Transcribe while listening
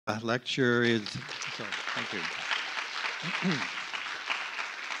Lecture is, sorry, thank you.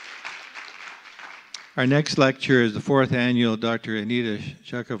 Our next lecture is the fourth annual Dr. Anita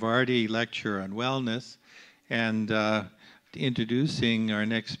Chakravarti Lecture on Wellness. And introducing our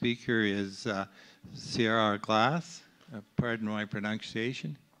next speaker is Sierra Glass. Pardon my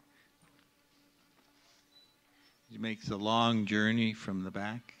pronunciation. He makes a long journey from the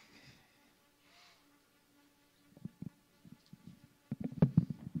back.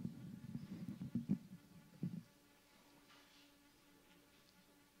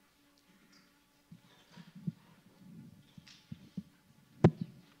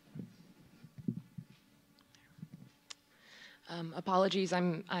 Apologies,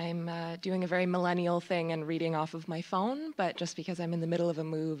 I'm doing a very millennial thing and reading off of my phone, but just because I'm in the middle of a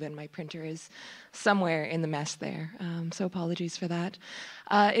move and my printer is somewhere in the mess there. So apologies for that.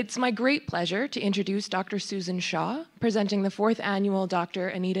 It's my great pleasure to introduce Dr. Susan Shaw, presenting the fourth annual Dr.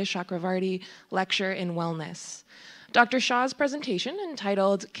 Anita Chakravarti Lecture in Wellness. Dr. Shaw's presentation,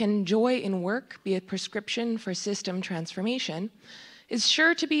 entitled "Can Joy in Work Be a Prescription for System Transformation?" is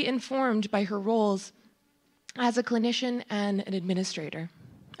sure to be informed by her roles as a clinician and an administrator.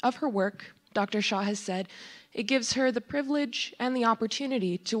 Of her work, Dr. Shaw has said, it gives her the privilege and the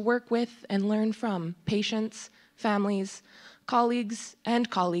opportunity to work with and learn from patients, families, colleagues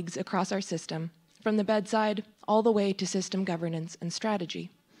across our system, from the bedside all the way to system governance and strategy.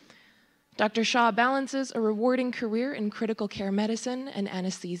 Dr. Shaw balances a rewarding career in critical care medicine and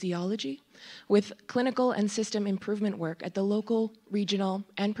anesthesiology with clinical and system improvement work at the local, regional,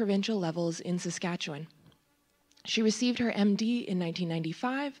 and provincial levels in Saskatchewan. She received her MD in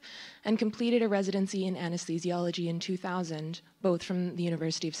 1995 and completed a residency in anesthesiology in 2000, both from the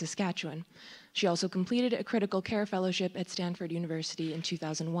University of Saskatchewan. She also completed a critical care fellowship at Stanford University in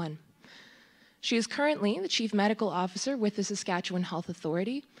 2001. She is currently the Chief Medical Officer with the Saskatchewan Health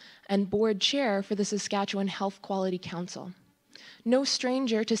Authority and Board Chair for the Saskatchewan Health Quality Council. No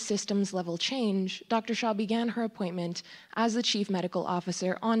stranger to systems-level change, Dr. Shaw began her appointment as the Chief Medical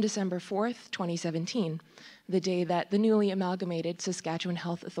Officer on December 4th, 2017, the day that the newly amalgamated Saskatchewan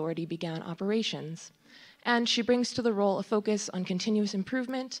Health Authority began operations. And she brings to the role a focus on continuous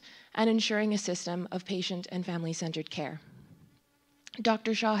improvement and ensuring a system of patient and family-centered care.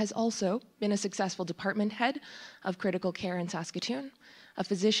 Dr. Shaw has also been a successful department head of critical care in Saskatoon, a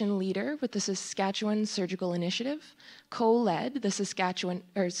physician leader with the Saskatchewan Surgical Initiative, co-led the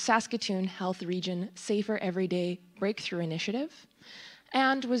Saskatoon Health Region Safer Everyday Breakthrough Initiative,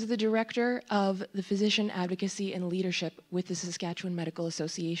 and was the director of the Physician Advocacy and Leadership with the Saskatchewan Medical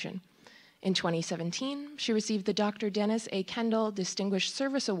Association. In 2017, she received the Dr. Dennis A. Kendall Distinguished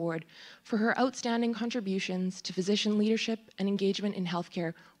Service Award for her outstanding contributions to physician leadership and engagement in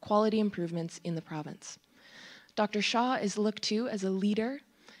healthcare quality improvements in the province. Dr. Shaw is looked to as a leader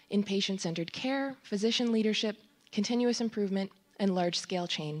in patient-centered care, physician leadership, continuous improvement, and large-scale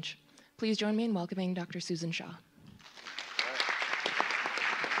change. Please join me in welcoming Dr. Susan Shaw.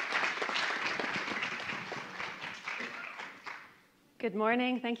 Good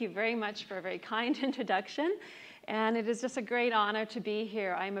morning. Thank you very much for a very kind introduction. And it is just a great honor to be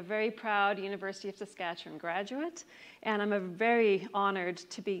here. I'm a very proud University of Saskatchewan graduate, and I'm very honored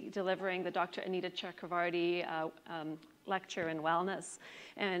to be delivering the Dr. Anita Chakravarti Lecture in Wellness.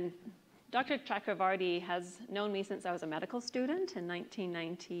 And Dr. Chakravarti has known me since I was a medical student in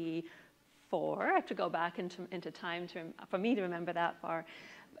 1994. I have to go back into time for me to remember that far.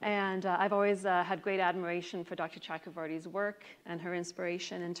 And I've always had great admiration for Dr. Chakravarti's work and her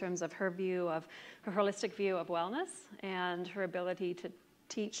inspiration in terms of her holistic view of wellness and her ability to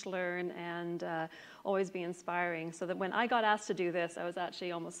teach, learn, and always be inspiring. So that when I got asked to do this, I was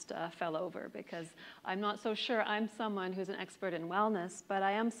actually almost fell over, because I'm not so sure I'm someone who's an expert in wellness, but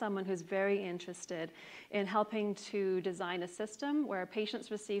I am someone who's very interested in helping to design a system where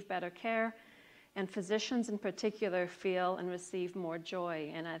patients receive better care, and physicians in particular feel and receive more joy.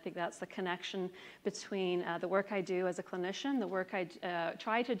 And I think that's the connection between the work I do as a clinician, the work I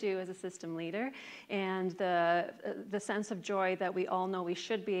try to do as a system leader, and the sense of joy that we all know we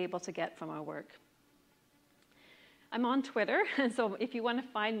should be able to get from our work. I'm on Twitter, and so if you want to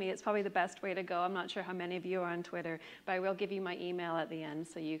find me, it's probably the best way to go. I'm not sure how many of you are on Twitter, but I will give you my email at the end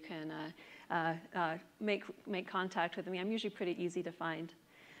so you can make contact with me. I'm usually pretty easy to find.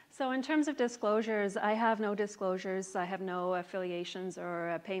 So in terms of disclosures, I have no disclosures. I have no affiliations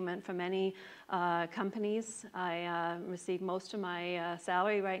or payment from any companies. I receive most of my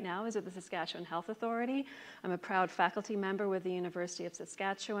salary right now is at the Saskatchewan Health Authority. I'm a proud faculty member with the University of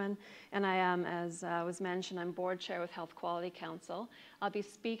Saskatchewan, and I am, as was mentioned, I'm board chair with Health Quality Council. I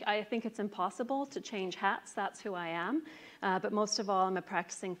think it's impossible to change hats. That's who I am. But most of all, I'm a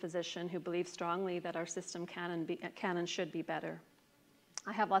practicing physician who believes strongly that our system can and should be better.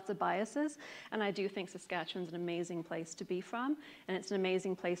 I have lots of biases, and I do think Saskatchewan's an amazing place to be from, and it's an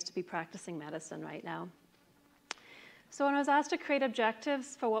amazing place to be practicing medicine right now. So when I was asked to create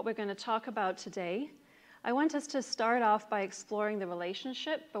objectives for what we're going to talk about today, I want us to start off by exploring the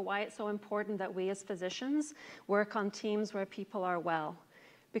relationship, but why it's so important that we as physicians work on teams where people are well,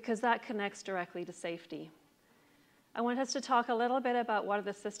 because that connects directly to safety. I want us to talk a little bit about what are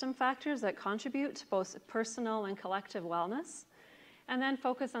the system factors that contribute to both personal and collective wellness, and then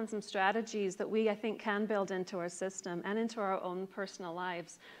focus on some strategies that I think, can build into our system and into our own personal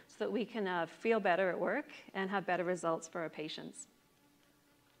lives so that we can feel better at work and have better results for our patients.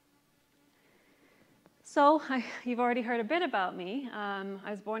 So you've already heard a bit about me. I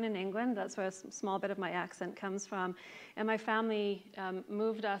was born in England. That's where a small bit of my accent comes from. And my family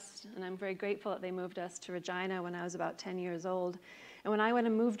moved us, and I'm very grateful that they moved us to Regina when I was about 10 years old. And when I went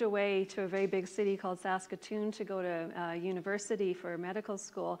and moved away to a very big city called Saskatoon to go to university for medical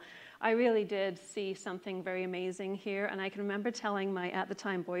school, I really did see something very amazing here. And I can remember telling my, at the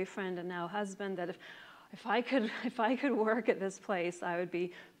time, boyfriend and now husband that if I could work at this place, I would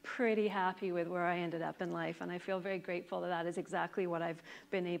be pretty happy with where I ended up in life. And I feel very grateful that that is exactly what I've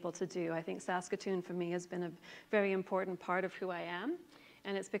been able to do. I think Saskatoon for me has been a very important part of who I am.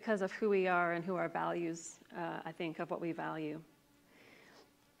 And it's because of who we are and who our values, I think, of what we value.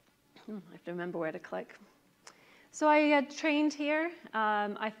 I have to remember where to click. So I trained here.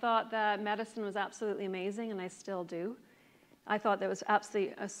 I thought that medicine was absolutely amazing, and I still do. I thought that was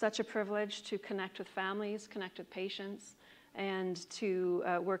absolutely such a privilege to connect with families, connect with patients, and to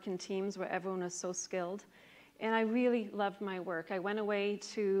work in teams where everyone was so skilled. And I really loved my work. I went away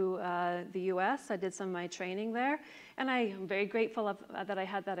to the US. I did some of my training there. And I am very grateful that I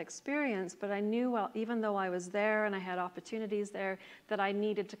had that experience. But I knew, well, even though I was there and I had opportunities there, that I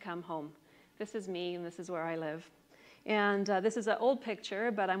needed to come home. This is me, and this is where I live. And this is an old picture,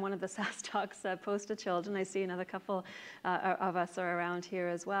 but I'm one of the SaskTalk's poster children. I see another couple of us are around here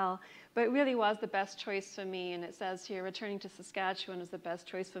as well. But it really was the best choice for me. And it says here, returning to Saskatchewan was the best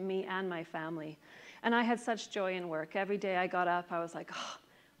choice for me and my family. And I had such joy in work. Every day I got up, I was like, oh,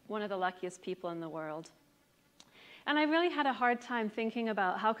 one of the luckiest people in the world. And I really had a hard time thinking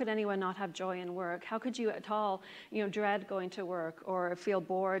about how could anyone not have joy in work? How could you at all, dread going to work or feel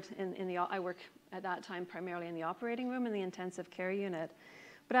bored I work at that time primarily in the operating room in the intensive care unit.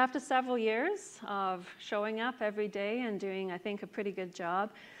 But after several years of showing up every day and doing, I think, a pretty good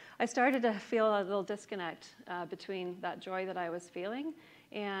job, I started to feel a little disconnect between that joy that I was feeling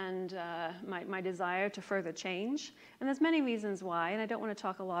and my desire to further change. And there's many reasons why, and I don't want to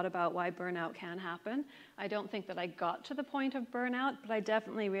talk a lot about why burnout can happen. I don't think that I got to the point of burnout, but I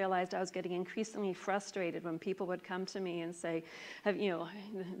definitely realized I was getting increasingly frustrated when people would come to me and say,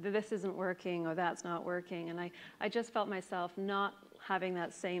 this isn't working or that's not working. And I just felt myself not having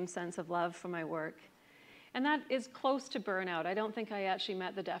that same sense of love for my work. And that is close to burnout. I don't think I actually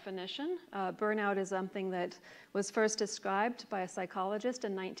met the definition. Burnout is something that was first described by a psychologist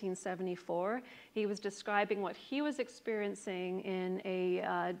in 1974. He was describing what he was experiencing in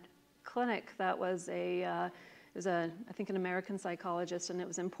a clinic that was I think an American psychologist, and it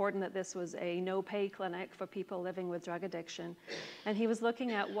was important that this was a no-pay clinic for people living with drug addiction. And he was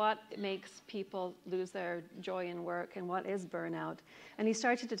looking at what makes people lose their joy in work and what is burnout. And he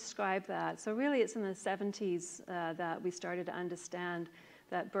started to describe that. So really it's in the 70s that we started to understand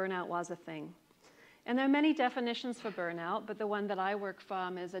that burnout was a thing. And there are many definitions for burnout, but the one that I work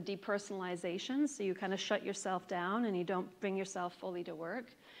from is a depersonalization. So you kind of shut yourself down and you don't bring yourself fully to work.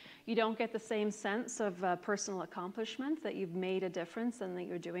 You don't get the same sense of personal accomplishment, that you've made a difference and that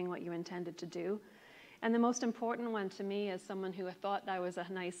you're doing what you intended to do. And the most important one to me, as someone who thought I was a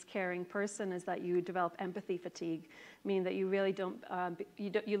nice, caring person, is that you develop empathy fatigue, meaning that you really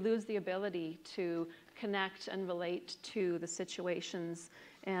you lose the ability to connect and relate to the situations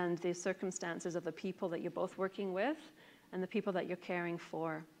and the circumstances of the people that you're both working with and the people that you're caring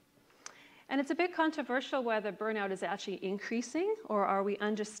for. And it's a bit controversial whether burnout is actually increasing, or are we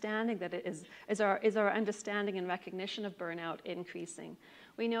understanding that it is our understanding and recognition of burnout increasing?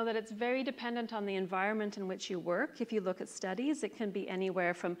 We know that it's very dependent on the environment in which you work. If you look at studies, it can be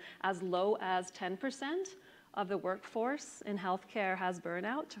anywhere from as low as 10% of the workforce in healthcare has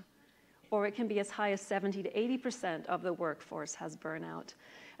burnout, or it can be as high as 70 to 80% of the workforce has burnout.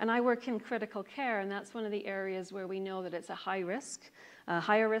 And I work in critical care, and that's one of the areas where we know that it's a high risk.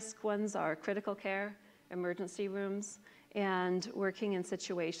 Higher risk ones are critical care, emergency rooms, and working in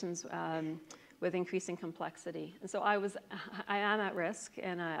situations with increasing complexity. And so I am at risk,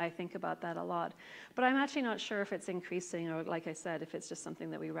 and I think about that a lot. But I'm actually not sure if it's increasing, or like I said, if it's just something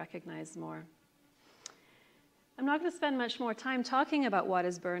that we recognize more. I'm not going to spend much more time talking about what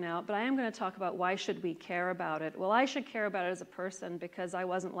is burnout, but I am going to talk about why should we care about it. Well, I should care about it as a person because I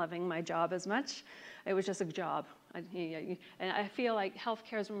wasn't loving my job as much. It was just a job. And I feel like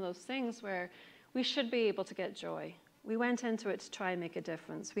healthcare is one of those things where we should be able to get joy. We went into it to try and make a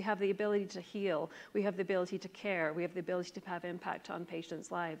difference. We have the ability to heal. We have the ability to care. We have the ability to have impact on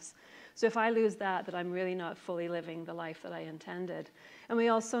patients' lives. So if I lose that, then I'm really not fully living the life that I intended. And we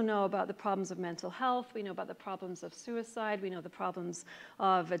also know about the problems of mental health. We know about the problems of suicide. We know the problems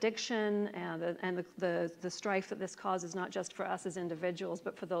of addiction and the strife that this causes, not just for us as individuals,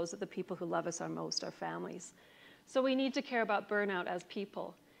 but for those that the people who love us are most, our families. So we need to care about burnout as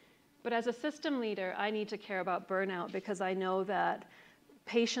people. But as a system leader, I need to care about burnout because I know that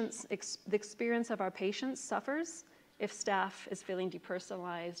the experience of our patients suffers if staff is feeling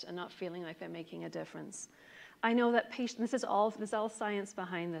depersonalized and not feeling like they're making a difference. I know that there's all science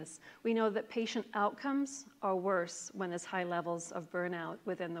behind this. We know that patient outcomes are worse when there's high levels of burnout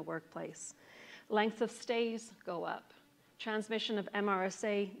within the workplace. Length of stays go up. Transmission of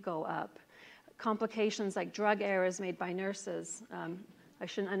MRSA go up. Complications like drug errors made by nurses.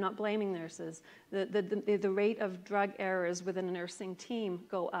 I'm not blaming nurses. The rate of drug errors within a nursing team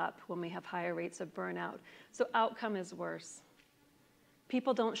go up when we have higher rates of burnout. So outcome is worse.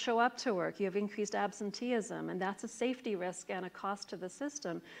 People don't show up to work. You have increased absenteeism, and that's a safety risk and a cost to the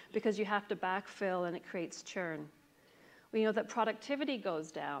system because you have to backfill and it creates churn. We know that productivity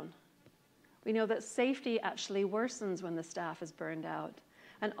goes down. We know that safety actually worsens when the staff is burned out.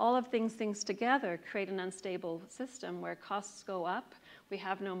 And all of these things together create an unstable system where costs go up, we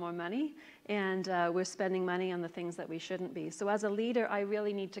have no more money, and we're spending money on the things that we shouldn't be. So as a leader, I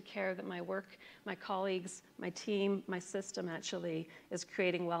really need to care that my work, my colleagues, my team, my system actually is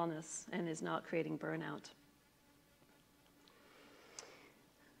creating wellness and is not creating burnout.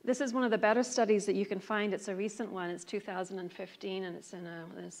 This is one of the better studies that you can find. It's a recent one. It's 2015, and it's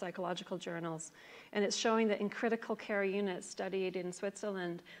in psychological journals. And it's showing that in critical care units studied in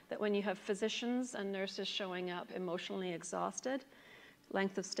Switzerland, that when you have physicians and nurses showing up emotionally exhausted,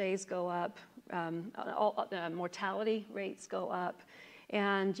 length of stays go up, mortality rates go up,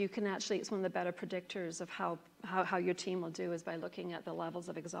 and you can actually, it's one of the better predictors of how your team will do is by looking at the levels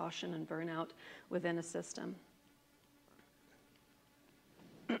of exhaustion and burnout within a system.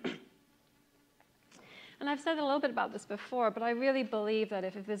 And I've said a little bit about this before, but I really believe that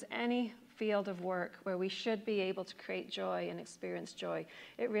if there's any field of work where we should be able to create joy and experience joy,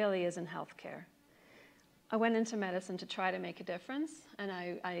 it really is in healthcare. I went into medicine to try to make a difference, and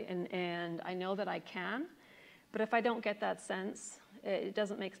I know that I can, but if I don't get that sense, it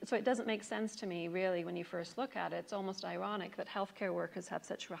doesn't make sense to me, really, when you first look at it. It's almost ironic that healthcare workers have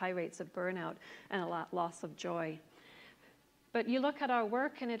such high rates of burnout and a loss of joy. But you look at our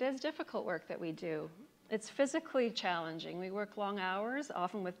work, and it is difficult work that we do. It's physically challenging. We work long hours,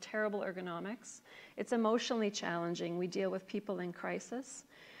 often with terrible ergonomics. It's emotionally challenging. We deal with people in crisis.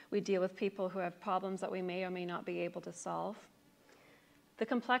 We deal with people who have problems that we may or may not be able to solve. The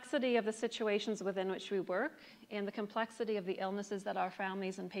complexity of the situations within which we work and the complexity of the illnesses that our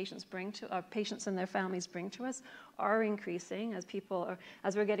families and patients our patients and their families bring to us are increasing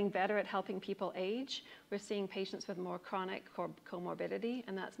as we're getting better at helping people age. We're seeing patients with more chronic comorbidity,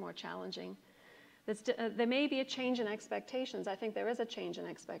 and that's more challenging. There may be a change in expectations. I think there is a change in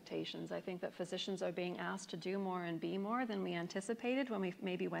expectations. I think that physicians are being asked to do more and be more than we anticipated when we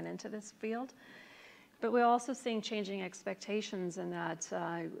maybe went into this field. But we're also seeing changing expectations in that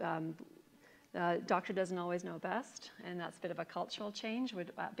the doctor doesn't always know best, and that's a bit of a cultural change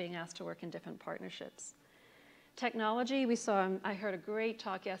with being asked to work in different partnerships. Technology, I heard a great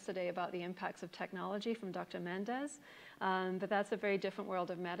talk yesterday about the impacts of technology from Dr. Mendez, but that's a very different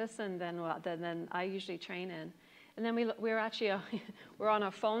world of medicine than I usually train in. And then we're on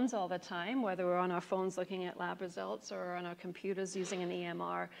our phones all the time, whether we're on our phones looking at lab results or on our computers using an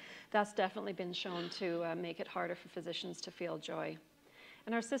EMR. That's definitely been shown to make it harder for physicians to feel joy.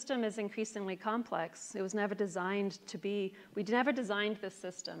 And our system is increasingly complex. It was never designed to be, we never designed this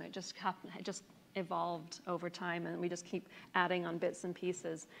system. It just evolved over time, and we just keep adding on bits and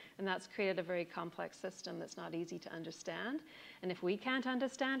pieces. And that's created a very complex system that's not easy to understand. And if we can't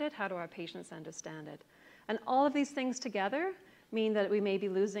understand it, how do our patients understand it? And all of these things together mean that we may be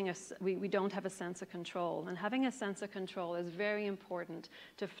losing, we don't have a sense of control. And having a sense of control is very important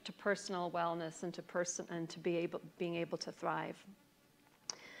to personal wellness and to being able to thrive.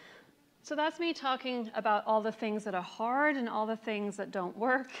 So that's me talking about all the things that are hard and all the things that don't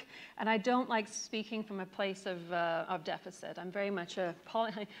work. And I don't like speaking from a place of deficit. I'm very much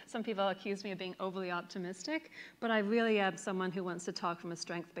some people accuse me of being overly optimistic, but I really am someone who wants to talk from a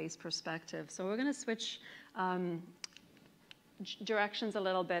strength-based perspective. So we're going to switch directions a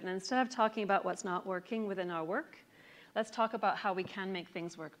little bit. And instead of talking about what's not working within our work, let's talk about how we can make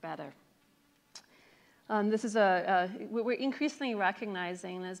things work better. This is we're increasingly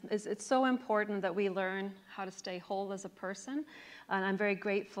recognizing it's so important that we learn how to stay whole as a person. And I'm very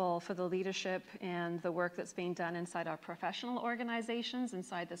grateful for the leadership and the work that's being done inside our professional organizations,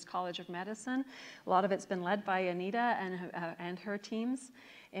 inside this College of Medicine. A lot of it's been led by Anita and her teams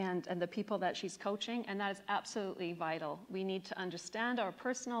and the people that she's coaching, and that is absolutely vital. We need to understand our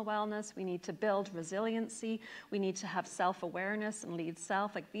personal wellness. We need to build resiliency. We need to have self-awareness and lead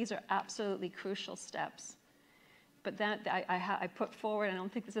self. Like, these are absolutely crucial steps. But that I put forward, I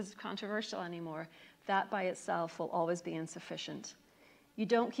don't think this is controversial anymore, that by itself will always be insufficient. You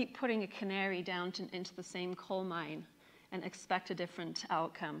don't keep putting a canary down into the same coal mine and expect a different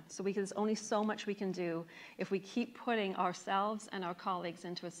outcome. So there's only so much we can do if we keep putting ourselves and our colleagues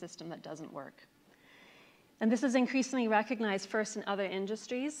into a system that doesn't work. And this is increasingly recognized first in other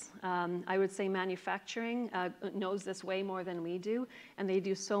industries. I would say manufacturing knows this way more than we do, and they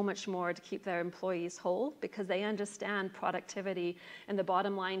do so much more to keep their employees whole because they understand productivity and the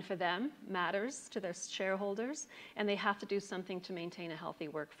bottom line for them matters to their shareholders, and they have to do something to maintain a healthy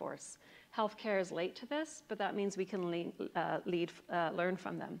workforce. Healthcare is late to this, but that means we can learn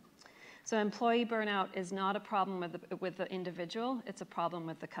from them. So employee burnout is not a problem with the individual, it's a problem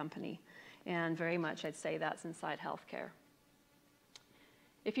with the company. And very much I'd say that's inside healthcare.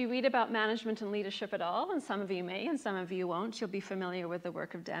 If you read about management and leadership at all, and some of you may and some of you won't, you'll be familiar with the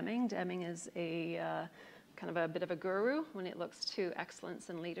work of Deming. Deming is kind of a bit of a guru when it looks to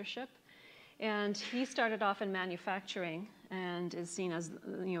excellence in leadership. And he started off in manufacturing and is seen as,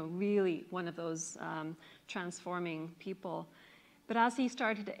 really one of those transforming people. But as he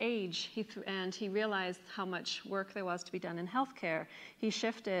started to age and he realized how much work there was to be done in healthcare, he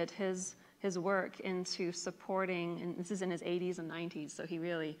shifted his work into supporting, and this is in his 80s and 90s, so he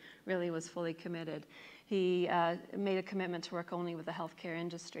really, really was fully committed. He made a commitment to work only with the healthcare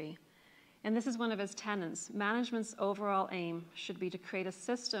industry. And this is one of his tenets. Management's overall aim should be to create a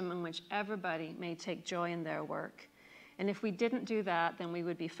system in which everybody may take joy in their work. And if we didn't do that, then we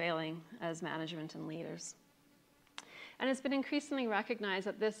would be failing as management and leaders. And it's been increasingly recognized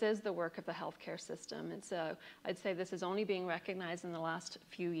that this is the work of the healthcare system. I'd say this is only being recognized in the last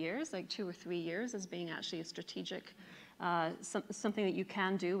few years, like 2 or 3 years, as being actually a strategic, something that you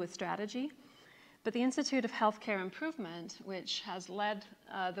can do with strategy. But the Institute of Healthcare Improvement, which has led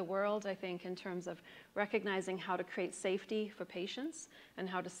the world, I think, in terms of recognizing how to create safety for patients and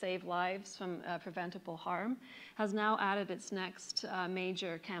how to save lives from preventable harm, has now added its next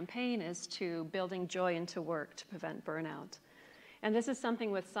major campaign is to building joy into work to prevent burnout. And this is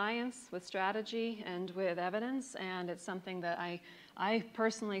something with science, with strategy, and with evidence, and it's something that I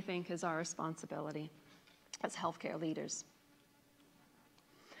personally think is our responsibility as healthcare leaders.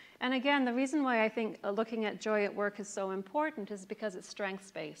 And again, the reason why I think looking at joy at work is so important is because it's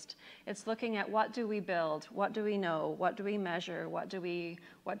strengths-based. It's looking at what do we build, what do we know, what do we measure, what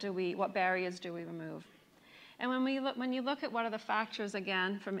barriers do we remove. And when you look at what are the factors,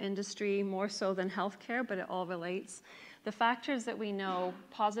 again, from industry, more so than healthcare, but it all relates, the factors that we know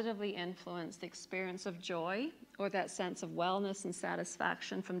positively influence the experience of joy or that sense of wellness and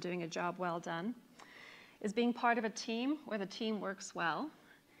satisfaction from doing a job well done is being part of a team where the team works well,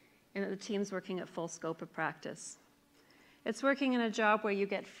 and that the team's working at full scope of practice. It's working in a job where you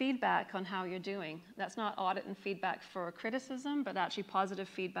get feedback on how you're doing. That's not audit and feedback for criticism, but actually positive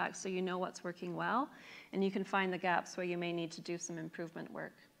feedback so you know what's working well, and you can find the gaps where you may need to do some improvement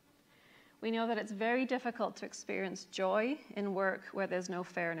work. We know that it's very difficult to experience joy in work where there's no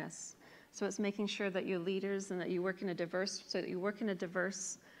fairness. So it's making sure that you're leaders and that you work in a diverse,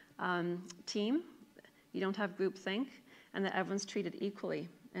 team, you don't have groupthink, and that everyone's treated equally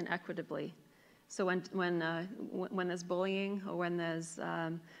and equitably. So when there's bullying or when there's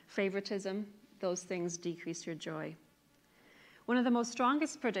favoritism, those things decrease your joy. One of the most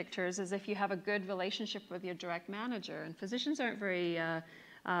strongest predictors is if you have a good relationship with your direct manager, and physicians aren't very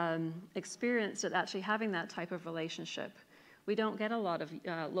experienced at actually having that type of relationship. We don't get a lot of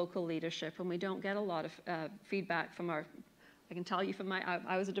local leadership, and we don't get a lot of feedback from I can tell you from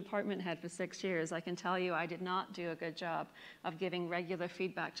I was a department head for 6 years. I can tell you I did not do a good job of giving regular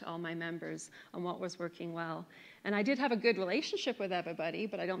feedback to all my members on what was working well. And I did have a good relationship with everybody,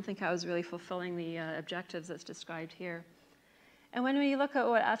 but I don't think I was really fulfilling the objectives that's described here. And when we look at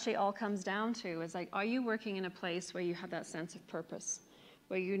what actually all comes down to is like, are you working in a place where you have that sense of purpose,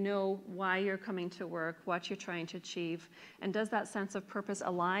 where you know why you're coming to work, what you're trying to achieve, and does that sense of purpose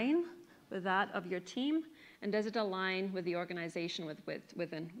align with that of your team, and does it align with the organization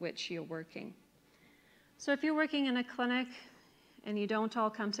within which you're working? So if you're working in a clinic and you don't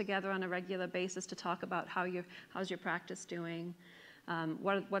all come together on a regular basis to talk about how's your practice doing,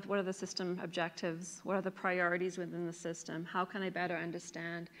 what are the system objectives, what are the priorities within the system, how can I better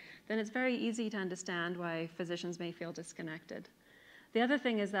understand, then it's very easy to understand why physicians may feel disconnected. The other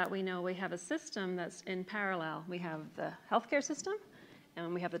thing is that we know we have a system that's in parallel. We have the healthcare system,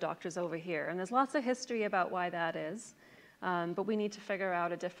 and we have the doctors over here. And there's lots of history about why that is, but we need to figure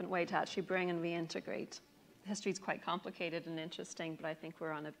out a different way to actually bring and reintegrate. History is quite complicated and interesting, but I think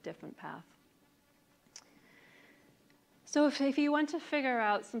we're on a different path. So if you want to figure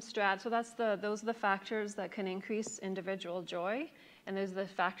out some strats, so those are the factors that can increase individual joy, and those are the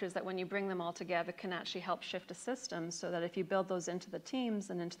factors that when you bring them all together can actually help shift a system, so that if you build those into the teams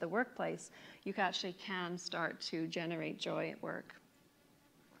and into the workplace, you actually can start to generate joy at work.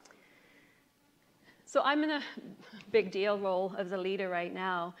 So I'm in a big deal role as a leader right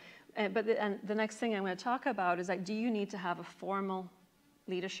now, but the next thing I'm going to talk about is like, do you need to have a formal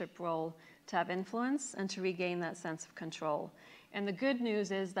leadership role to have influence and to regain that sense of control? And the good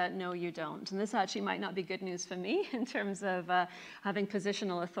news is that no, you don't. And this actually might not be good news for me in terms of having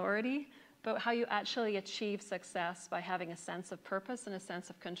positional authority, but how you actually achieve success by having a sense of purpose and a sense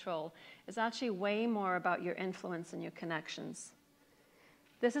of control is actually way more about your influence and your connections.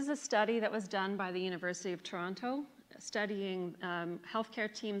 This is a study that was done by the University of Toronto, studying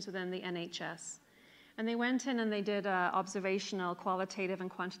healthcare teams within the NHS. And they went in and they did observational, qualitative,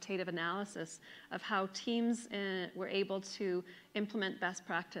 and quantitative analysis of how teams were able to implement best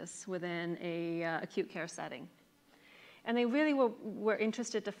practice within a acute care setting. And they really were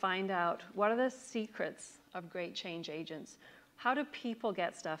interested to find out, what are the secrets of great change agents? How do people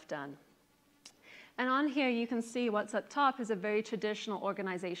get stuff done? And on here, you can see what's up top is a very traditional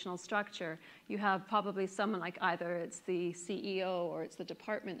organizational structure. You have probably someone like either it's the CEO or it's the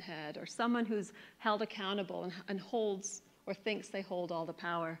department head or someone who's held accountable and holds or thinks they hold all the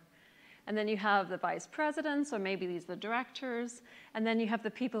power. And then you have the vice presidents, or maybe these are the directors, and then you have the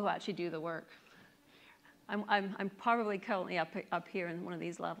people who actually do the work. I'm probably currently up here in one of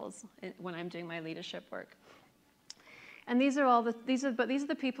these levels when I'm doing my leadership work. And these are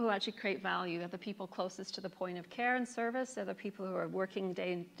the people who actually create value. They're the people closest to the point of care and service. They're the people who are working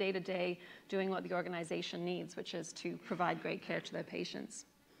day to day, doing what the organization needs, which is to provide great care to their patients.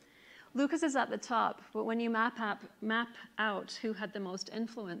 Lucas is at the top, but when you map out who had the most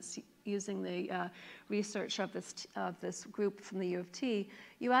influence using the research of this group from the U of T,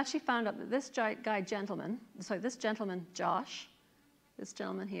 you actually found out that this gentleman, Josh, this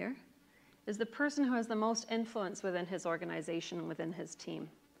gentleman here, is the person who has the most influence within his organization and within his team.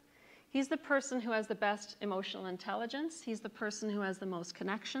 He's the person who has the best emotional intelligence. He's the person who has the most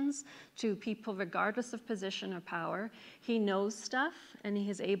connections to people regardless of position or power. He knows stuff and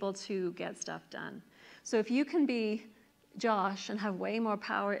he is able to get stuff done. So if you can be Josh and have way more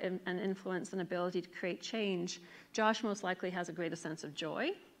power and influence and ability to create change, Josh most likely has a greater sense of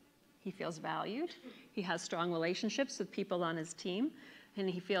joy. He feels valued. He has strong relationships with people on his team, and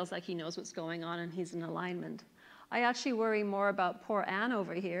he feels like he knows what's going on and he's in alignment. I actually worry more about poor Anne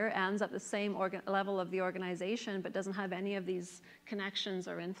over here. Anne's at the same level of the organization, but doesn't have any of these connections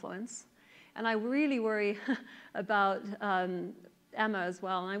or influence. And I really worry about Emma as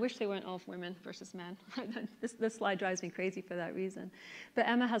well, and I wish they weren't all women versus men. This slide drives me crazy for that reason. But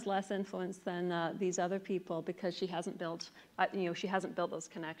Emma has less influence than these other people because she hasn't built, she hasn't built those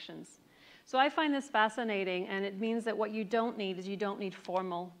connections. So I find this fascinating, and it means that what you don't need is you don't need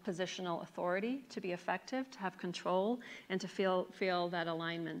formal positional authority to be effective, to have control, and to feel that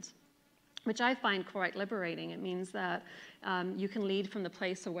alignment, which I find quite liberating. It means that you can lead from the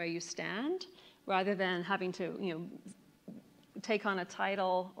place of where you stand, rather than having to, take on a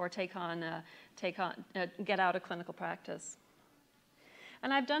title or get out of clinical practice.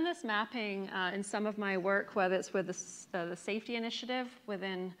 And I've done this mapping in some of my work, whether it's with the safety initiative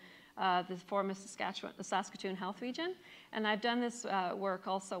within the former Saskatoon Health Region. And I've done this work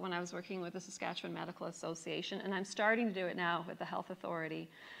also when I was working with the Saskatchewan Medical Association, and I'm starting to do it now with the Health Authority.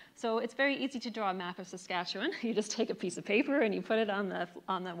 So it's very easy to draw a map of Saskatchewan. You just take a piece of paper and you put it on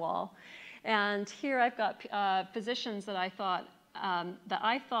the wall. And here I've got physicians that I thought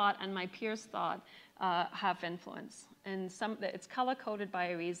and my peers thought have influence. And it's color-coded by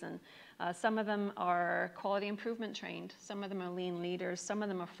a reason. Some of them are quality improvement trained. Some of them are lean leaders. Some of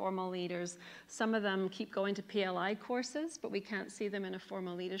them are formal leaders. Some of them keep going to PLI courses, but we can't see them in a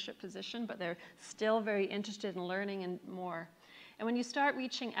formal leadership position, but they're still very interested in learning and more. And when you start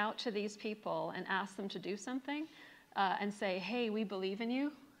reaching out to these people and ask them to do something and say, hey, we believe in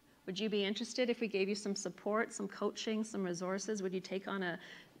you. Would you be interested if we gave you some support, some coaching, some resources? Would you take on a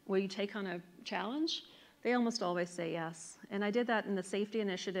challenge? They almost always say yes. And I did that in the safety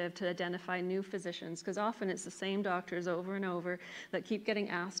initiative to identify new physicians, because often it's the same doctors over and over that keep getting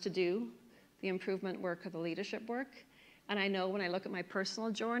asked to do the improvement work or the leadership work. And I know when I look at my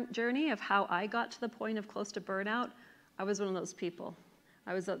personal journey of how I got to the point of close to burnout, I was one of those people.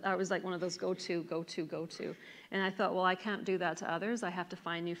 I was like one of those go to. And I thought, well, I can't do that to others. I have to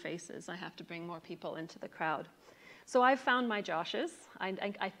find new faces. I have to bring more people into the crowd. So I've found my Joshes.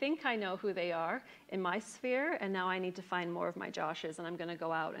 I think I know who they are in my sphere, and now I need to find more of my Joshes, and I'm going to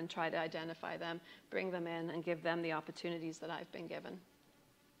go out and try to identify them, bring them in, and give them the opportunities that I've been given.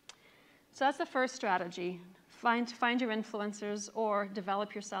 So that's the first strategy. Find your influencers or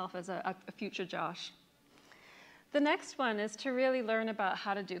develop yourself as a future Josh. The next one is to really learn about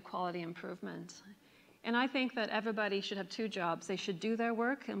how to do quality improvement. And I think that everybody should have two jobs. They should do their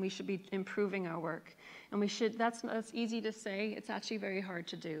work, and we should be improving our work. And that's easy to say. It's actually very hard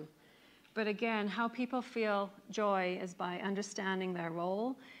to do. But again, how people feel joy is by understanding their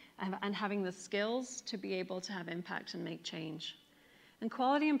role and having the skills to be able to have impact and make change. And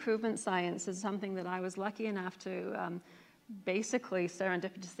quality improvement science is something that I was lucky enough to basically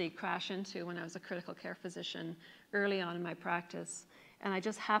serendipitously crash into when I was a critical care physician early on in my practice. And I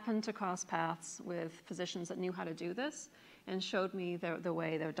just happened to cross paths with physicians that knew how to do this and showed me the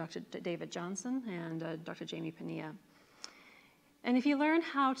way. They were Dr. David Johnson and Dr. Jamie Pania. And if you learn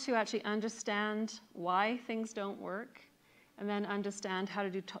how to actually understand why things don't work, and then understand how to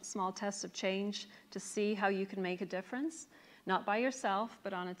do small tests of change to see how you can make a difference, not by yourself,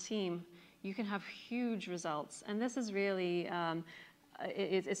 but on a team, you can have huge results. And this is really,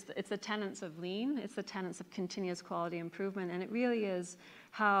 it's the tenets of lean, it's the tenets of continuous quality improvement, and it really is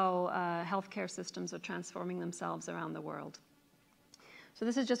how healthcare systems are transforming themselves around the world. So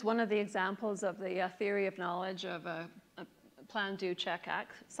this is just one of the examples of the theory of knowledge of plan, do, check,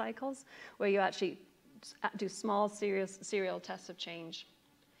 act cycles, where you actually do small serial tests of change.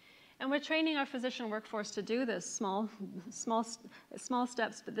 And we're training our physician workforce to do this, small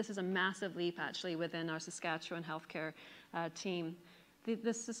steps, but this is a massive leap actually within our Saskatchewan healthcare team.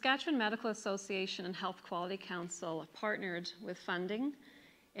 The Saskatchewan Medical Association and Health Quality Council have partnered with funding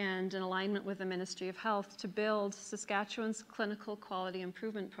and in alignment with the Ministry of Health to build Saskatchewan's Clinical Quality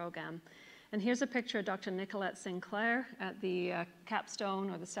Improvement Program. And here's a picture of Dr. Nicolette Sinclair at the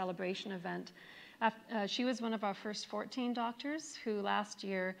capstone or the celebration event. She was one of our first 14 doctors who last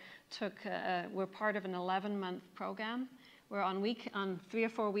year were part of an 11-month program where on 3 or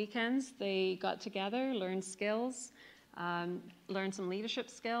 4 weekends they got together, learned skills, learned some leadership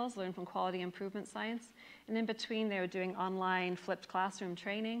skills, learned from quality improvement science, and in between they were doing online flipped classroom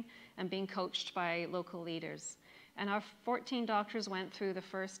training and being coached by local leaders. And our 14 doctors went through the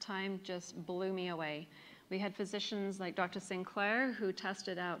first time, just blew me away. We had physicians like Dr. Sinclair who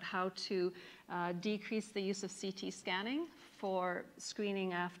tested out how to decrease the use of CT scanning for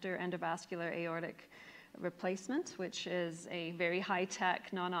screening after endovascular aortic replacement, which is a very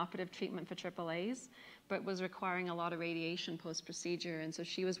high-tech, non-operative treatment for AAAs, but was requiring a lot of radiation post-procedure. And so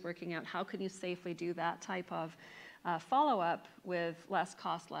she was working out how can you safely do that type of follow-up with less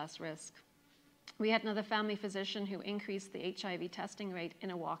cost, less risk. We had another family physician who increased the HIV testing rate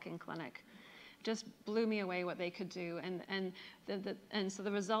in a walk-in clinic. Just blew me away what they could do, and so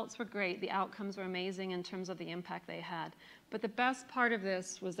the results were great. The outcomes were amazing in terms of the impact they had. But the best part of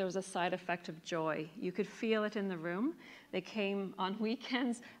this was there was a side effect of joy. You could feel it in the room. They came on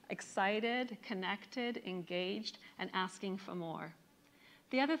weekends excited, connected, engaged, and asking for more.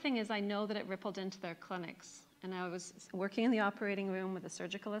 The other thing is I know that it rippled into their clinics. And I was working in the operating room with a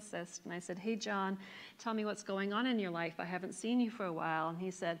surgical assist, and I said, hey, John, tell me what's going on in your life. I haven't seen you for a while. And he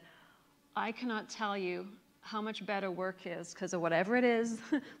said, I cannot tell you how much better work is because of whatever it is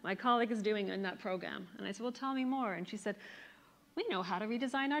my colleague is doing in that program. And I said, well, tell me more. And she said, we know how to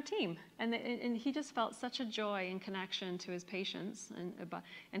redesign our team. And he just felt such a joy and connection to his patients.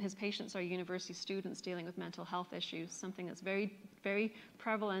 And his patients are university students dealing with mental health issues, something that's very, very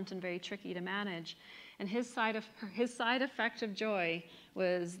prevalent and very tricky to manage. And his side effect of joy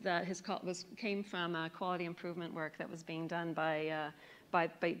was that came from quality improvement work that was being done by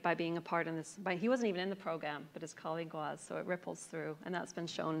by being a part in this. He wasn't even in the program, but his colleague was, so it ripples through, and that's been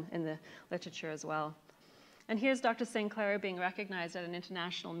shown in the literature as well. And here's Dr. Sinclair being recognized at an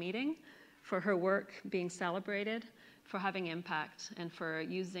international meeting for her work being celebrated, for having impact, and for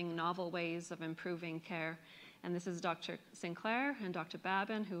using novel ways of improving care. And this is Dr. Sinclair and Dr.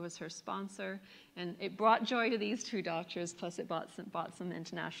 Babin, who was her sponsor. And it brought joy to these two doctors, plus it brought some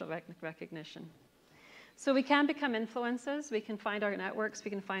international recognition. So we can become influencers. We can find our networks.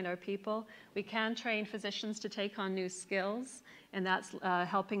 We can find our people. We can train physicians to take on new skills, and that's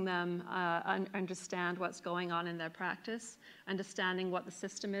helping them understand what's going on in their practice, understanding what the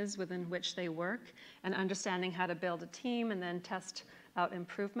system is within which they work, and understanding how to build a team and then test out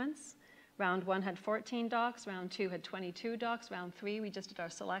improvements. Round 1 had 14 docs, round 2 had 22 docs, round 3, we just did our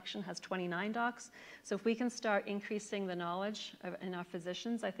selection, has 29 docs. So if we can start increasing the knowledge in our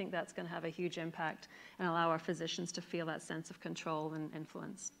physicians, I think that's going to have a huge impact and allow our physicians to feel that sense of control and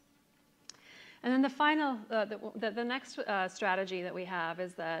influence. And then the final, the next strategy that we have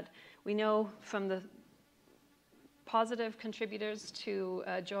is that we know from the positive contributors to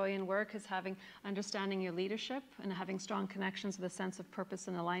joy in work is understanding your leadership and having strong connections with a sense of purpose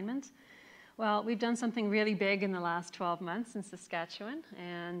and alignment. Well, we've done something really big in the last 12 months in Saskatchewan,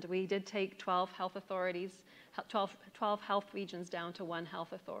 and we did take 12 health authorities, 12 health regions down to 1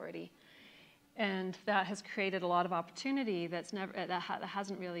 health authority. And that has created a lot of opportunity that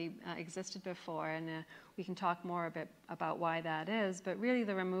hasn't really existed before, and we can talk more a bit about why that is, but really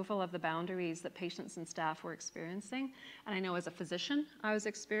the removal of the boundaries that patients and staff were experiencing, and I know as a physician I was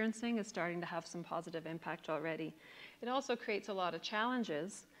experiencing, is starting to have some positive impact already. It also creates a lot of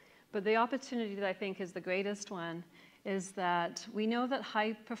challenges, but the opportunity that I think is the greatest one is that we know that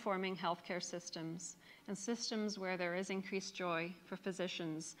high-performing healthcare systems and systems where there is increased joy for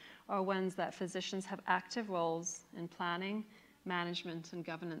physicians are ones that physicians have active roles in planning, management, and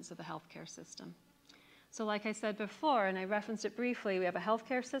governance of the healthcare system. So like I said before, and I referenced it briefly, we have a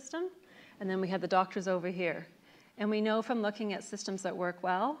healthcare system, and then we have the doctors over here. And we know from looking at systems that work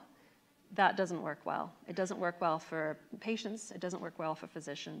well, that doesn't work well. It doesn't work well for patients. It doesn't work well for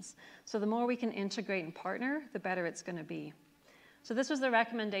physicians. So the more we can integrate and partner, the better it's going to be. So this was the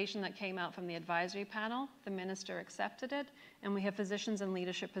recommendation that came out from the advisory panel. The minister accepted it, and we have physicians in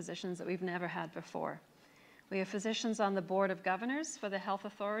leadership positions that we've never had before. We have physicians on the board of governors for the health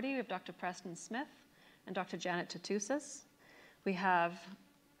authority. We have Dr. Preston Smith and Dr. Janet Tatusas. We have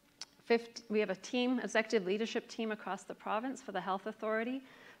a team, executive leadership team across the province for the health authority.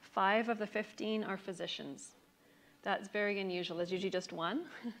 5 of the 15 are physicians. That's very unusual. There's usually just 1,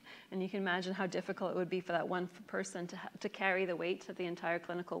 and you can imagine how difficult it would be for that one person to carry the weight of the entire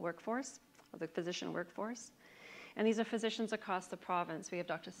clinical workforce, or the physician workforce. And these are physicians across the province. We have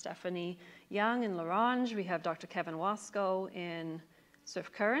Dr. Stephanie Young in La Ronge. We have Dr. Kevin Wasco in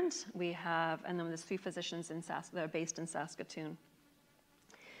Swift Current. And then there's 3 physicians that are based in Saskatoon.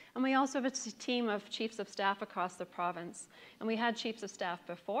 And we also have a team of chiefs of staff across the province. And we had chiefs of staff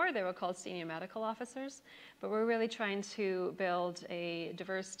before. They were called senior medical officers. But we're really trying to build a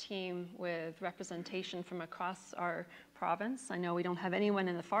diverse team with representation from across our province. I know we don't have anyone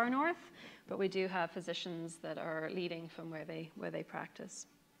in the far north, but we do have physicians that are leading from where they practice.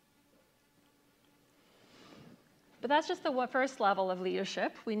 But that's just the first level of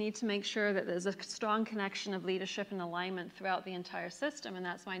leadership. We need to make sure that there's a strong connection of leadership and alignment throughout the entire system, and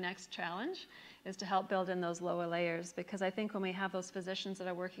that's my next challenge, is to help build in those lower layers, because I think when we have those physicians that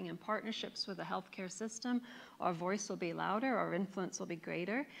are working in partnerships with the healthcare system, our voice will be louder, our influence will be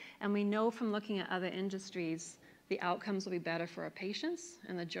greater, and we know from looking at other industries, the outcomes will be better for our patients,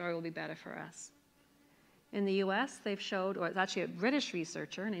 and the joy will be better for us. In the US, they've showed, or it's actually a British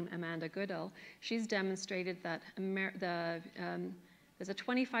researcher named Amanda Goodall, she's demonstrated that there's a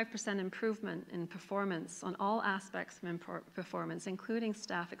 25% improvement in performance on all aspects of performance, including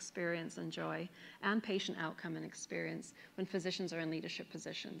staff experience and joy, and patient outcome and experience when physicians are in leadership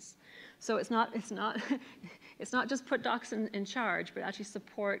positions. So it's not just put docs in charge, but actually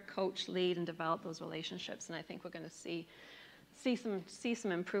support, coach, lead, and develop those relationships. And I think we're going to see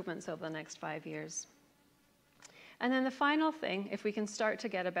some improvements over the next 5 years. And then the final thing, if we can start to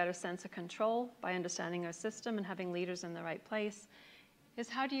get a better sense of control by understanding our system and having leaders in the right place, is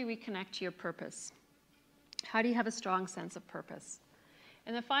how do you reconnect to your purpose? How do you have a strong sense of purpose?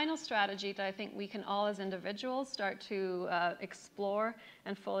 And the final strategy that I think we can all as individuals start to explore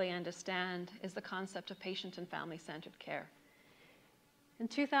and fully understand is the concept of patient and family-centered care. In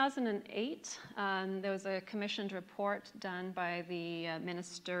 2008, there was a commissioned report done by the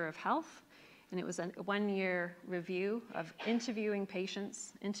Minister of Health, And it was a one-year review of interviewing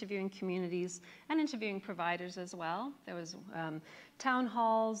patients, interviewing communities, and interviewing providers as well. There was town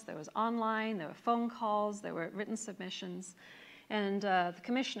halls, there was online, there were phone calls, there were written submissions. And the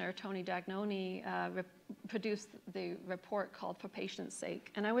commissioner, Tony Dagnoni, produced the report called For Patients'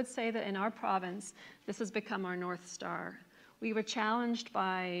 Sake. And I would say that in our province, this has become our North Star. We were challenged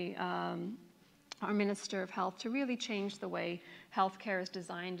by our Minister of Health to really change the way healthcare is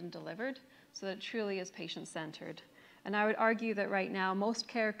designed and delivered so that it truly is patient-centered. And I would argue that right now, most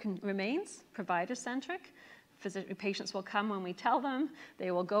care remains provider-centric. Patients will come when we tell them,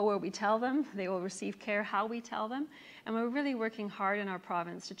 they will go where we tell them, they will receive care how we tell them. And we're really working hard in our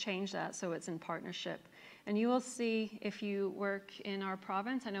province to change that so it's in partnership. And you will see if you work in our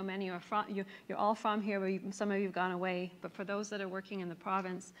province, I know many are from, you're all from here, but some of you have gone away, but for those that are working in the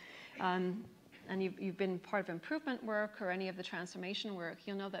province, and you've been part of improvement work or any of the transformation work,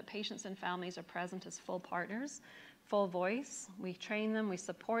 you'll know that patients and families are present as full partners, full voice. We train them, we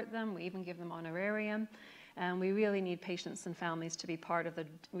support them, we even give them honorarium, and we really need patients and families to be part of the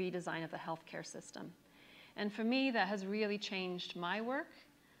redesign of the healthcare system. And for me, that has really changed my work.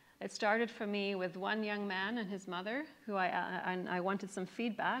 It started for me with one young man and his mother, who I wanted some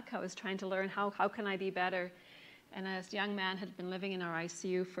feedback. I was trying to learn how can I be better. And this young man had been living in our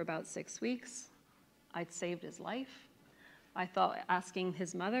ICU for about 6 weeks. I'd saved his life. I thought asking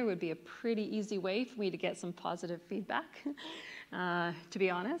his mother would be a pretty easy way for me to get some positive feedback, to be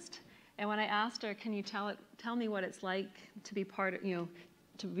honest. And when I asked her, can you tell me what it's like to be part of,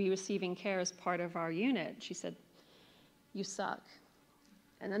 to be receiving care as part of our unit? She said, you suck.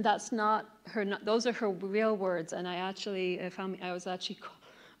 And then that's not her, those are her real words. And I was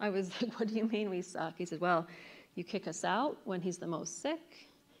like, what do you mean we suck? He said, well, you kick us out when he's the most sick.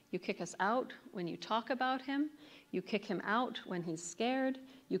 You kick us out when you talk about him. You kick him out when he's scared.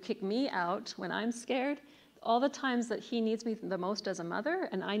 You kick me out when I'm scared. All the times that he needs me the most as a mother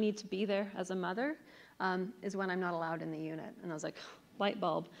and I need to be there as a mother is when I'm not allowed in the unit. And I was like, light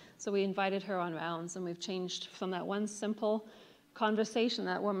bulb. So we invited her on rounds, and we've changed from that one simple conversation.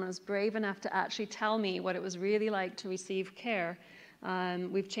 That woman was brave enough to actually tell me what it was really like to receive care.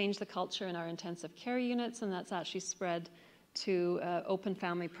 We've changed the culture in our intensive care units, and that's actually spread to open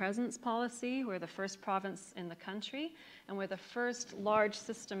family presence policy. We're the first province in the country, and we're the first large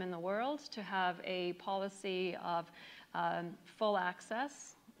system in the world to have a policy of full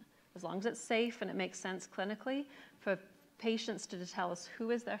access, as long as it's safe and it makes sense clinically, for patients to tell us who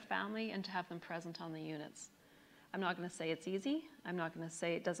is their family and to have them present on the units. I'm not going to say it's easy. I'm not going to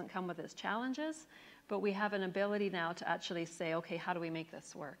say it doesn't come with its challenges, but we have an ability now to actually say, okay, how do we make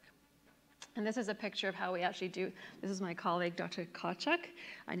this work? And this is a picture of how we actually do. This is my colleague, Dr. Kachuk.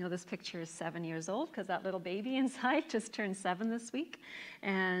 I know this picture is 7 years old because that little baby inside just turned 7 this week.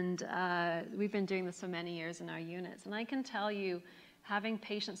 And we've been doing this for many years in our units. And I can tell you, having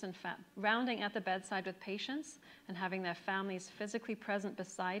patients and rounding at the bedside with patients and having their families physically present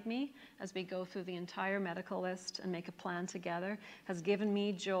beside me as we go through the entire medical list and make a plan together has given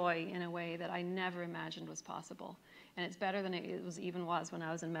me joy in a way that I never imagined was possible. And it's better than it was when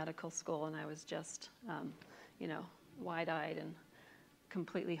I was in medical school and I was just, wide-eyed and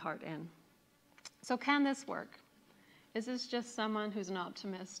completely heart in. So can this work? Is this just someone who's an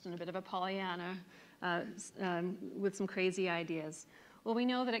optimist and a bit of a Pollyanna with some crazy ideas? Well, we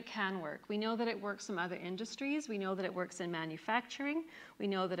know that it can work. We know that it works in other industries. We know that it works in manufacturing. We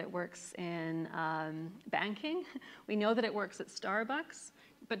know that it works in banking. We know that it works at Starbucks.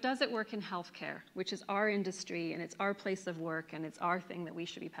 But does it work in healthcare, which is our industry and it's our place of work and it's our thing that we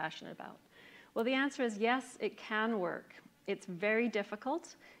should be passionate about? Well, the answer is yes, it can work. It's very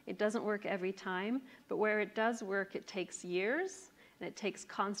difficult. It doesn't work every time, but where it does work, it takes years, and it takes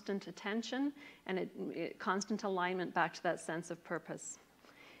constant attention and constant alignment back to that sense of purpose.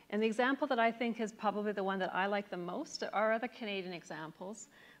 And the example that I think is probably the one that I like the most, there are other Canadian examples,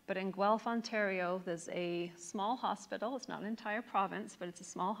 but in Guelph, Ontario, there's a small hospital. It's not an entire province, but it's a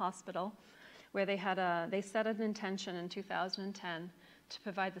small hospital where they set an intention in 2010 to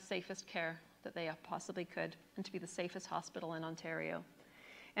provide the safest care that they possibly could and to be the safest hospital in Ontario.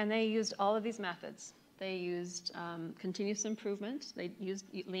 And they used all of these methods. They used continuous improvement. They used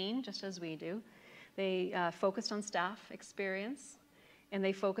lean, just as we do. They focused on staff experience, and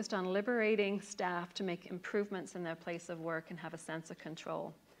they focused on liberating staff to make improvements in their place of work and have a sense of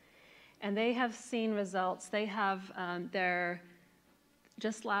control. And they have seen results. They have their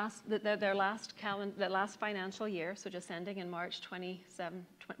last financial year, so just ending in March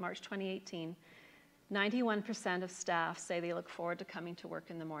 2018, 91% of staff say they look forward to coming to work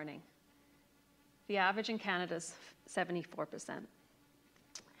in the morning. The average in Canada is 74%.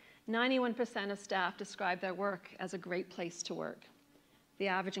 91% of staff describe their work as a great place to work. The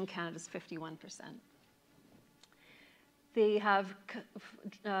average in Canada is 51%. They have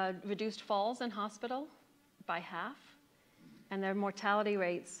reduced falls in hospital by half, and their mortality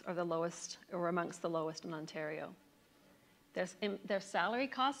rates are the lowest, or amongst the lowest in Ontario. Their salary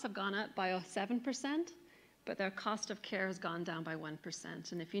costs have gone up by 7%, but their cost of care has gone down by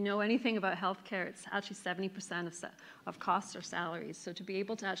 1%. And if you know anything about healthcare, it's actually 70% of costs are salaries. So to be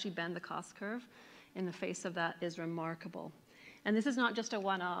able to actually bend the cost curve in the face of that is remarkable. And this is not just a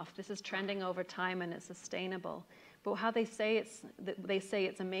one-off. This is trending over time, and it's sustainable. But how they say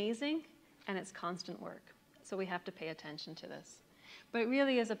it's amazing, and it's constant work. So we have to pay attention to this. But it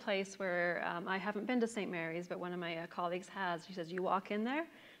really is a place where I haven't been to St. Mary's, but one of my colleagues has. She says, you walk in there,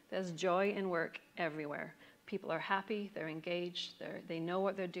 there's joy in work everywhere. People are happy, they're engaged, they know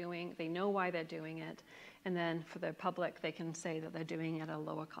what they're doing, they know why they're doing it. And then for the public, they can say that they're doing it at a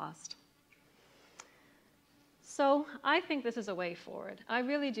lower cost. So I think this is a way forward. I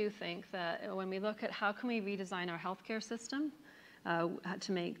really do think that when we look at how can we redesign our healthcare system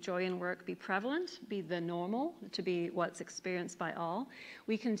to make joy in work be prevalent, be the normal, to be what's experienced by all,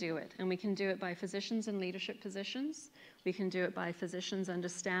 we can do it. And we can do it by physicians in leadership positions. We can do it by physicians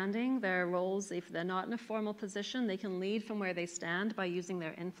understanding their roles. If they're not in a formal position, they can lead from where they stand by using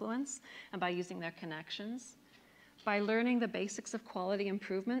their influence and by using their connections. By learning the basics of quality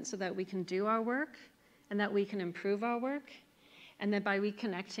improvement so that we can do our work and that we can improve our work, and then by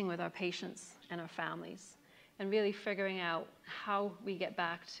reconnecting with our patients and our families, and really figuring out how we get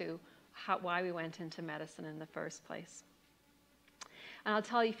back to why we went into medicine in the first place. And I'll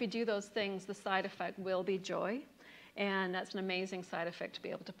tell you, if you do those things, the side effect will be joy, and that's an amazing side effect to be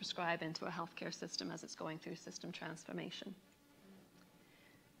able to prescribe into a healthcare system as it's going through system transformation.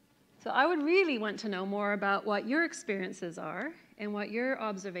 So I would really want to know more about what your experiences are and what your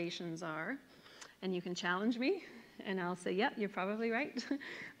observations are. And you can challenge me, and I'll say, yep, you're probably right.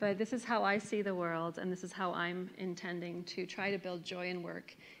 But this is how I see the world, and this is how I'm intending to try to build joy in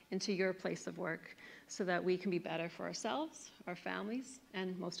work into your place of work so that we can be better for ourselves, our families,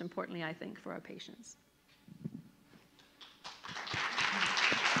 and most importantly, I think, for our patients.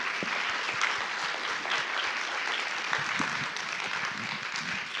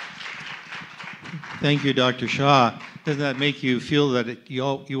 Thank you, Dr. Shaw. Doesn't that make you feel that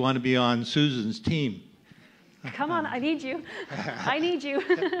you want to be on Susan's team? Come on, I need you. I need you.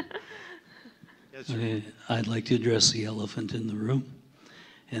 Yes, sir. Okay, I'd like to address the elephant in the room.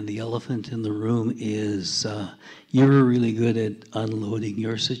 And the elephant in the room is you're really good at unloading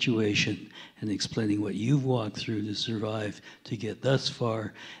your situation and explaining what you've walked through to survive to get thus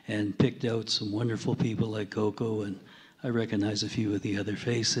far, and picked out some wonderful people like Coco, and I recognize a few of the other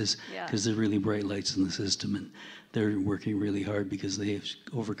faces because they're really bright lights in the system, and they're working really hard because they have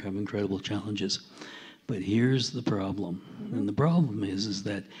overcome incredible challenges. But here's the problem. And the problem is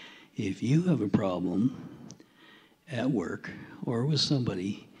that if you have a problem at work or with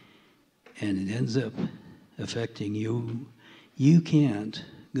somebody and it ends up affecting you, you can't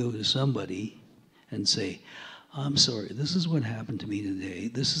go to somebody and say, I'm sorry, this is what happened to me today.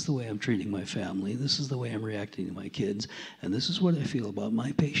 This is the way I'm treating my family. This is the way I'm reacting to my kids. And this is what I feel about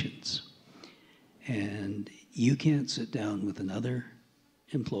my patients. And you can't sit down with another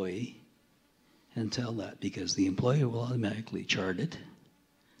employee and tell that, because the employer will automatically chart it.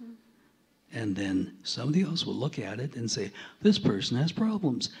 And then somebody else will look at it and say, this person has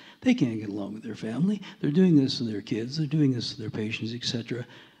problems. They can't get along with their family. They're doing this to their kids. They're doing this to their patients, etc.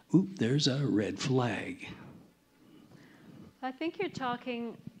 Oop, there's a red flag. I think you're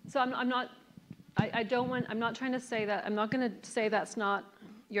talking, so I'm not trying to say that, I'm not going to say that's not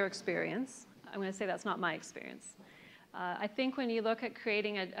your experience. I'm going to say that's not my experience. I think when you look at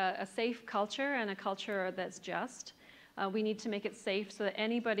creating a safe culture and a culture that's just, we need to make it safe so that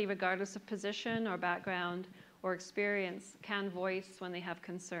anybody, regardless of position or background or experience, can voice when they have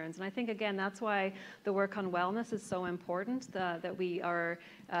concerns. And I think, again, that's why the work on wellness is so important, that we are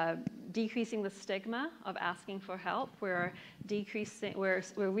decreasing the stigma of asking for help. We're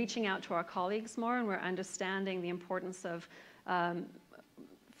reaching out to our colleagues more, and we're understanding the importance of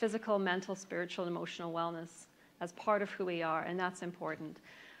physical, mental, spiritual, and emotional wellness as part of who we are, and that's important.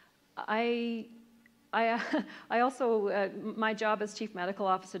 I also, my job as Chief Medical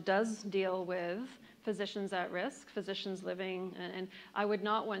Officer does deal with physicians at risk, physicians living, and I would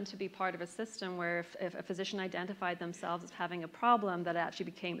not want to be part of a system where if a physician identified themselves as having a problem, that actually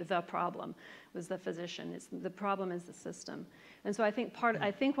became the problem was the physician. The problem is the system. And so I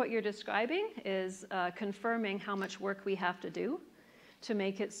think what you're describing is confirming how much work we have to do to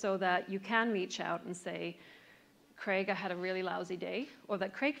make it so that you can reach out and say, Craig, I had a really lousy day, or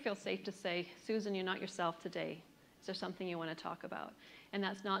that Craig feels safe to say, Susan, you're not yourself today. Is there something you want to talk about? And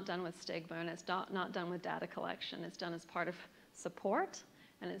that's not done with stigma, and it's not done with data collection. It's done as part of support,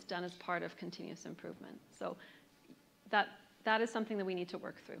 and it's done as part of continuous improvement. So that is something that we need to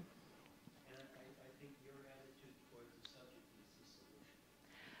work through. And I think your attitude towards the subject is the solution.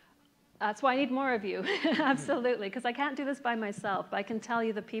 That's why I need more of you, absolutely, because I can't do this by myself. But I can tell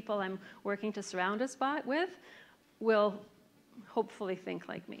you the people I'm working to surround us with will hopefully think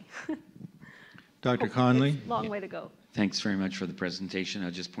like me. Dr. Conley? It's a long way to go. Thanks very much for the presentation. I'll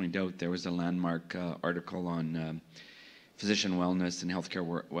just point out there was a landmark article on physician wellness and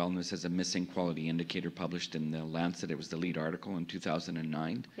healthcare wellness as a missing quality indicator published in the Lancet. It was the lead article in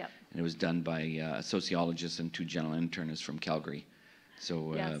 2009. Yep. And it was done by a sociologist and 2 general internists from Calgary.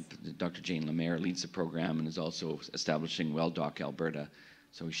 So Yes. Dr. Jane Lemaire leads the program and is also establishing WellDoc Alberta.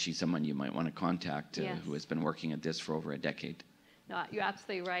 So she's someone you might want to contact Yes. who has been working at this for over a decade. No, you're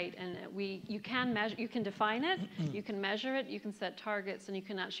absolutely right, and you can measure, you can define it, you can measure it, you can set targets, and you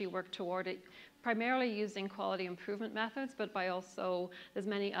can actually work toward it, primarily using quality improvement methods, but by also, there's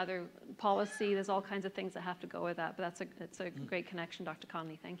many other policy, there's all kinds of things that have to go with that, but it's a great connection, Dr.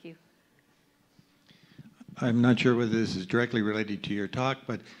 Conley, thank you. I'm not sure whether this is directly related to your talk,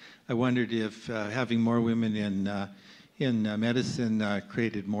 but I wondered if having more women in medicine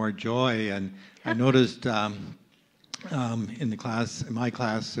created more joy, and I noticed in my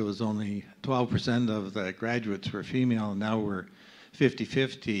class, it was only 12% of the graduates were female, and now we're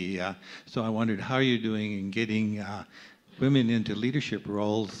 50-50. So I wondered how you're doing in getting women into leadership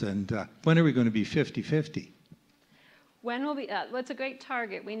roles, and when are we going to be 50-50? When will be, well, it's a great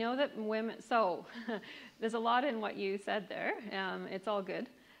target. We know that women, so there's a lot in what you said there. It's all good.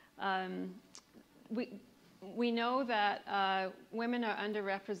 We know that women are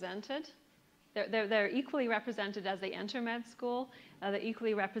underrepresented. They're equally represented as they enter med school. They're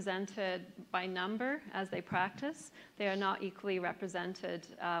equally represented by number as they practice. They are not equally represented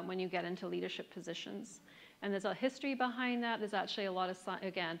when you get into leadership positions. And there's a history behind that. There's actually a lot of,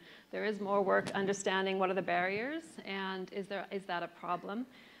 again, there is more work understanding what are the barriers and is that a problem.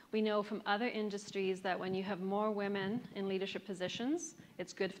 We know from other industries that when you have more women in leadership positions,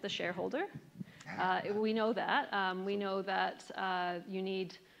 it's good for the shareholder. We know that. We know that you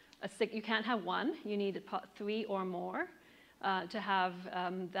need you can't have one, you need 3 or more to have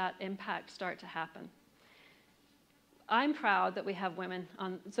that impact start to happen. I'm proud that we have women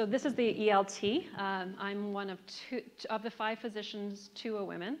on, so this is the ELT. I'm one of the 5 physicians, 2 are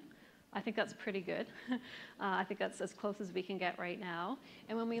women. I think that's pretty good. I think that's as close as we can get right now.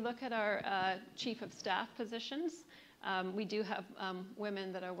 And when we look at our chief of staff positions, we do have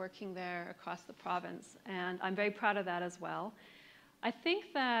women that are working there across the province, and I'm very proud of that as well. I think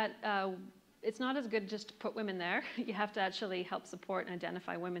that it's not as good just to put women there. You have to actually help support and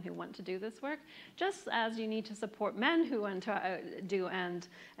identify women who want to do this work, just as you need to support men who want to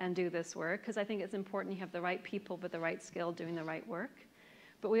do this work, because I think it's important you have the right people with the right skill doing the right work.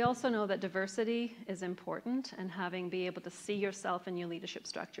 But we also know that diversity is important, and be able to see yourself in your leadership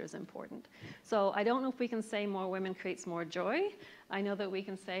structure is important. So I don't know if we can say more women creates more joy. I know that we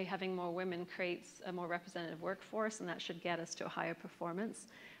can say having more women creates a more representative workforce, and that should get us to a higher performance.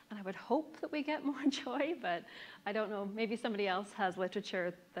 And I would hope that we get more joy, but I don't know, maybe somebody else has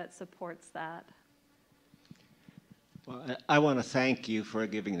literature that supports that. Well, I want to thank you for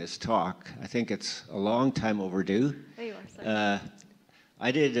giving this talk. I think it's a long time overdue. There you are, sir. I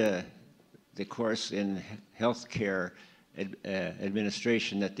did the course in healthcare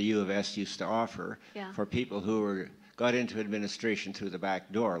administration that the U of S used to offer for people who got into administration through the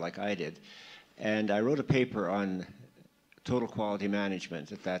back door, like I did. And I wrote a paper on total quality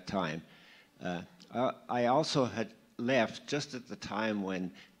management at that time. I also had left just at the time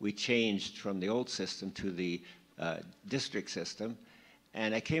when we changed from the old system to the district system.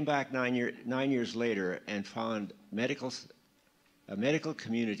 And I came back 9 years later and found a medical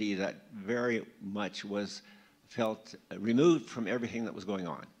community that very much felt removed from everything that was going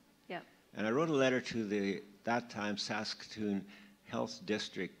on. Yep. And I wrote a letter to that time Saskatoon Health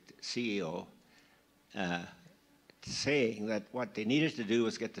District CEO saying that what they needed to do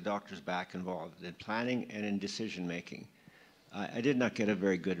was get the doctors back involved in planning and in decision making. I did not get a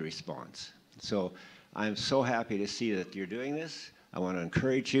very good response. So I'm so happy to see that you're doing this. I want to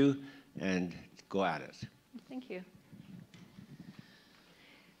encourage you and go at it. Thank you.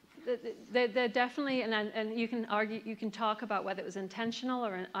 They're definitely, and you can argue, you can talk about whether it was intentional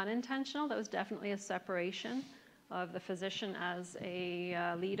or unintentional. That was definitely a separation of the physician as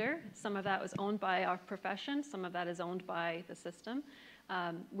a leader. Some of that was owned by our profession. Some of that is owned by the system.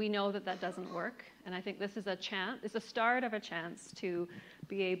 We know that that doesn't work, and I think this is a chance, it's the start of a chance to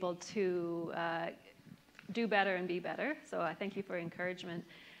be able to do better and be better. So I thank you for your encouragement.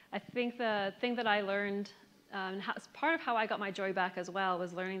 I think the thing that I learned, part of how I got my joy back as well,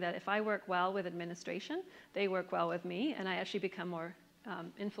 was learning that if I work well with administration, they work well with me, and I actually become more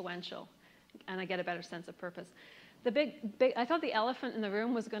influential, and I get a better sense of purpose. I thought the elephant in the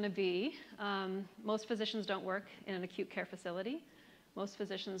room was going to be, most physicians don't work in an acute care facility. Most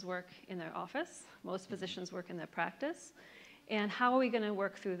physicians work in their office. Most physicians work in their practice. And how are we going to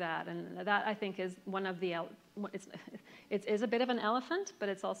work through that? And that, I think, is one of the, it is a bit of an elephant, but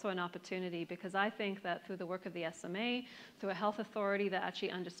it's also an opportunity, because I think that through the work of the SMA, through a health authority that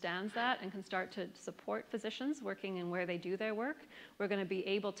actually understands that and can start to support physicians working in where they do their work, we're going to be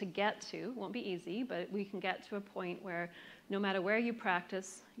able to get to, won't be easy, but we can get to a point where no matter where you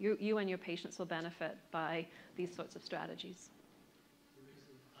practice, you and your patients will benefit by these sorts of strategies.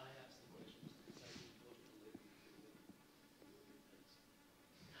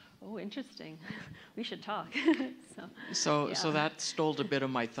 Oh, interesting. We should talk. So that stole a bit of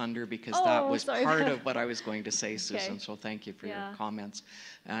my thunder, because that was part of what I was going to say, Susan. So thank you for your comments.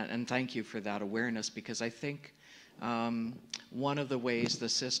 And thank you for that awareness, because I think one of the ways the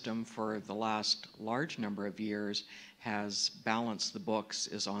system for the last large number of years has balanced the books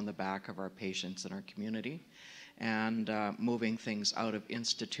is on the back of our patients and our community, and moving things out of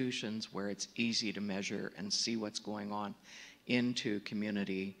institutions where it's easy to measure and see what's going on into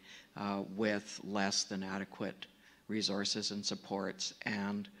community with less than adequate resources and supports,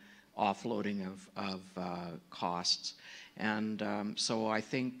 and offloading of costs. And so I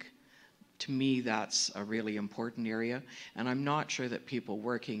think, to me, that's a really important area. And I'm not sure that people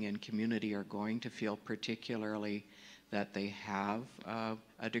working in community are going to feel particularly that they have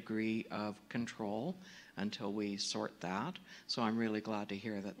a degree of control until we sort that. So I'm really glad to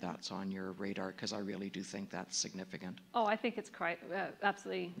hear that that's on your radar, because I really do think that's significant. Oh, I think it's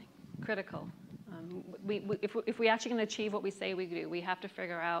absolutely critical. If we actually can achieve what we say we do, we have to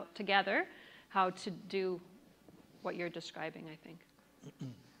figure out together how to do what you're describing, I think.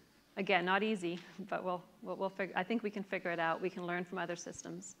 Again, not easy, but we'll figure, I think we can figure it out. We can learn from other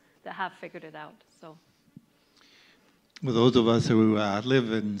systems that have figured it out. So. Well, those of us who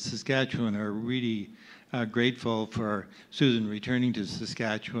live in Saskatchewan are really grateful for Susan returning to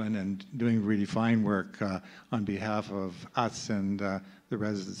Saskatchewan and doing really fine work on behalf of us and the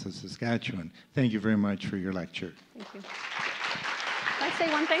residents of Saskatchewan. Thank you very much for your lecture. Thank you. Can I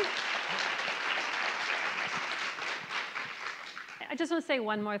say one thing? I just want to say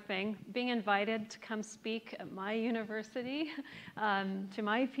one more thing. Being invited to come speak at my university to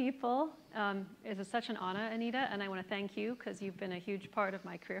my people is such an honor, Anita, and I want to thank you, because you've been a huge part of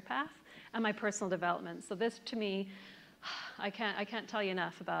my career path and my personal development. So this, to me, I can't tell you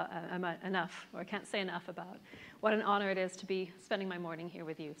enough about, or I can't say enough about what an honor it is to be spending my morning here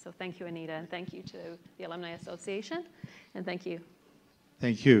with you. So thank you, Anita, and thank you to the Alumni Association, and thank you.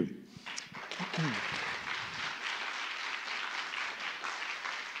 Thank you.